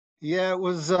Yeah, it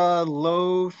was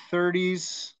low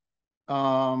 30s.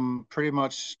 Pretty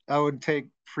much I would take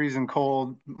freezing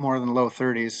cold more than low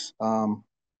 30s.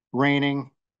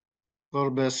 Raining, a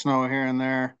little bit of snow here and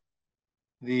there.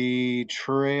 The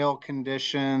trail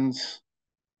conditions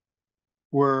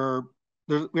were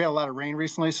we had a lot of rain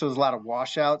recently, so there's a lot of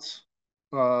washouts.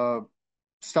 Uh,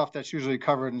 Stuff that's usually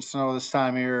covered in snow this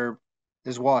time of year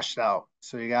is washed out.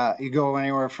 So you go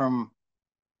anywhere from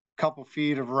a couple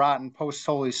feet of rotten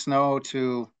post-holy snow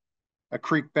to a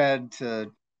creek bed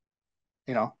to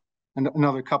you know,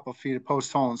 another couple of feet of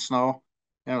post hole in snow.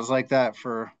 And it was like that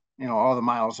for, all the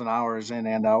miles and hours in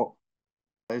and out.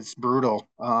 It's brutal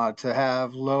to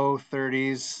have low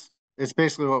 30s. It's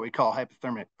basically what we call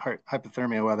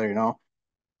hypothermia weather,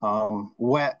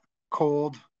 wet,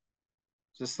 cold,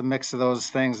 just the mix of those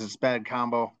things. It's bad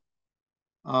combo.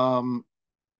 Um,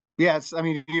 yeah, I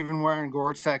mean, even wearing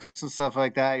Gore-Tex and stuff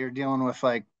like that, you're dealing with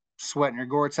like sweating your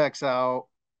Gore-Tex out.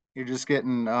 You're just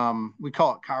getting, we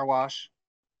call it car wash.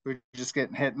 We're just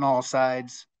getting hit on all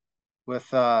sides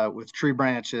with tree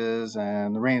branches,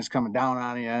 and the rain's coming down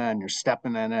on you and you're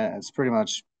stepping in it. It's pretty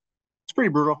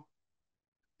brutal.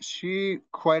 She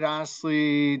quite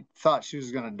honestly thought she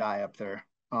was gonna die up there.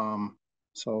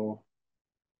 So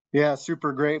yeah,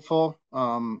 super grateful.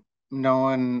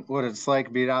 Knowing what it's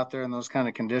like being out there in those kind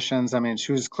of conditions. I mean,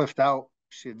 she was cliffed out.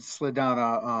 She had slid down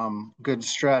a good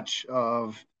stretch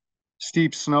of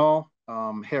steep snow,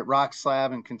 hit rock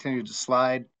slab and continued to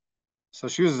slide. So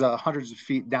she was hundreds of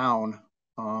feet down,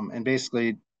 and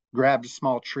basically grabbed a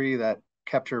small tree that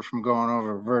kept her from going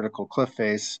over a vertical cliff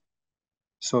face.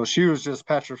 So she was just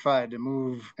petrified to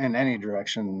move in any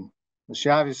direction. She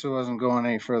obviously wasn't going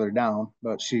any further down,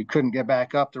 but she couldn't get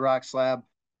back up the rock slab,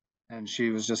 and she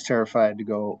was just terrified to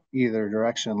go either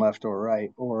direction, left or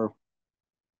right, or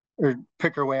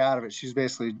pick her way out of it. She's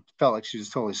basically felt like she was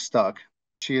totally stuck.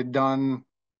 She had done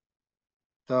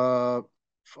the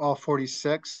all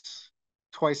 46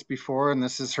 twice before, and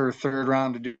this is her third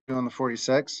round of doing the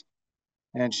 46.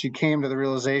 And she came to the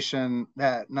realization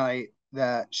that night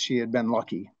that she had been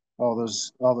lucky all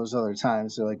those other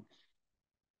times. So like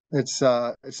it's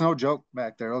no joke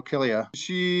back there. It'll kill you.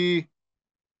 She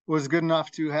was good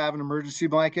enough to have an emergency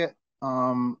blanket,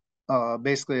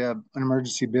 basically an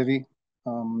emergency bivy,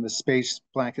 the space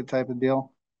blanket type of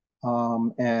deal,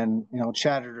 and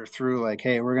chatted her through like,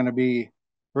 hey, we're gonna be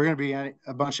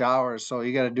a bunch of hours, so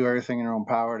you got to do everything in your own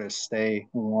power to stay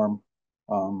warm.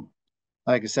 Um,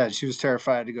 like I said, she was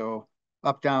terrified to go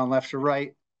up, down, left, or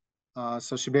right,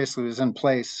 so she basically was in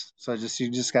place. So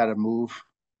you just got to move,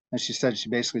 and she said she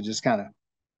basically just kind of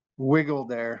wiggled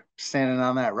there, standing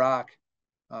on that rock,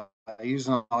 uh,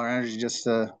 using all her energy just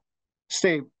to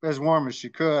stay as warm as she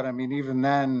could. I mean, even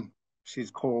then, she's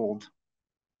cold.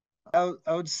 I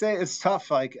would say it's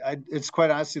tough. It's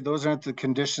quite honestly, those aren't the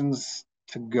conditions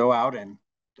to go out in.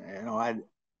 You know, I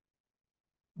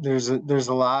there's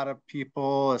a lot of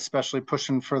people, especially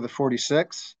pushing for the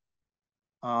 46,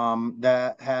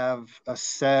 that have a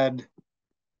said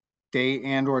date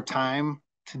and or time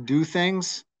to do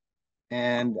things,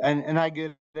 and I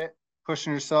get it.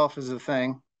 Pushing yourself is a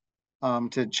thing,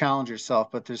 to challenge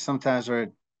yourself, but there's sometimes where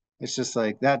it's just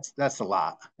like that's a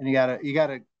lot, and you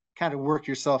gotta kind of work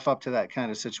yourself up to that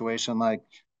kind of situation. Like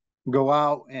go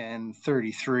out and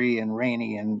 33 and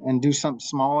rainy and do something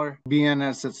smaller. Being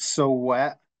as it's so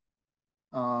wet,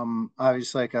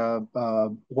 obviously like a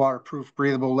waterproof,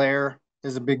 breathable layer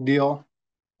is a big deal.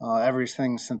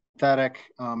 Everything's synthetic.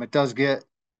 It does get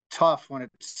tough when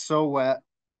it's so wet.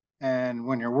 And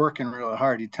when you're working really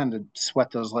hard, you tend to sweat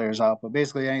those layers out. But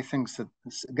basically, anything's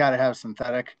got to have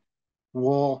synthetic.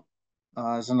 Wool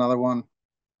is another one.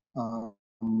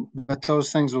 But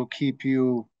those things will keep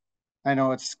you. I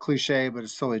know it's cliche, but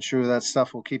it's totally true. That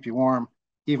stuff will keep you warm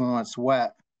even when it's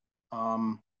wet.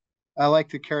 Um, I like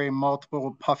to carry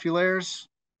multiple puffy layers,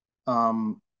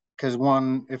 because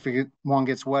one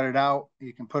gets wetted out,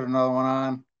 you can put another one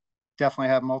on. Definitely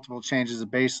have multiple changes of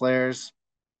base layers.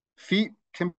 Feet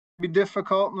can be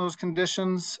difficult in those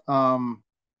conditions. Uh,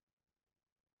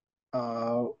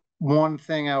 One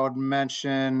thing I would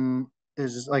mention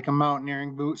is like a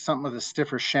mountaineering boot, something with a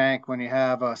stiffer shank. When you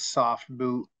have a soft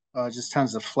boot, just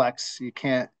tends to flex. You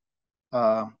can't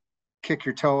uh, kick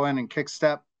your toe in and kick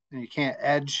step, and you can't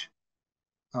edge.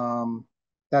 Um,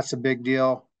 that's a big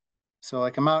deal. So,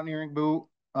 like a mountaineering boot,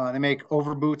 they make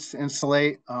over boots to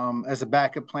insulate, as a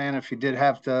backup plan if you did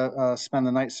have to spend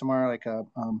the night somewhere.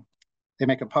 They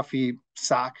make a puffy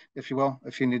sock, if you will,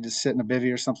 if you need to sit in a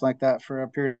bivy or something like that for a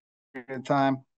period of time.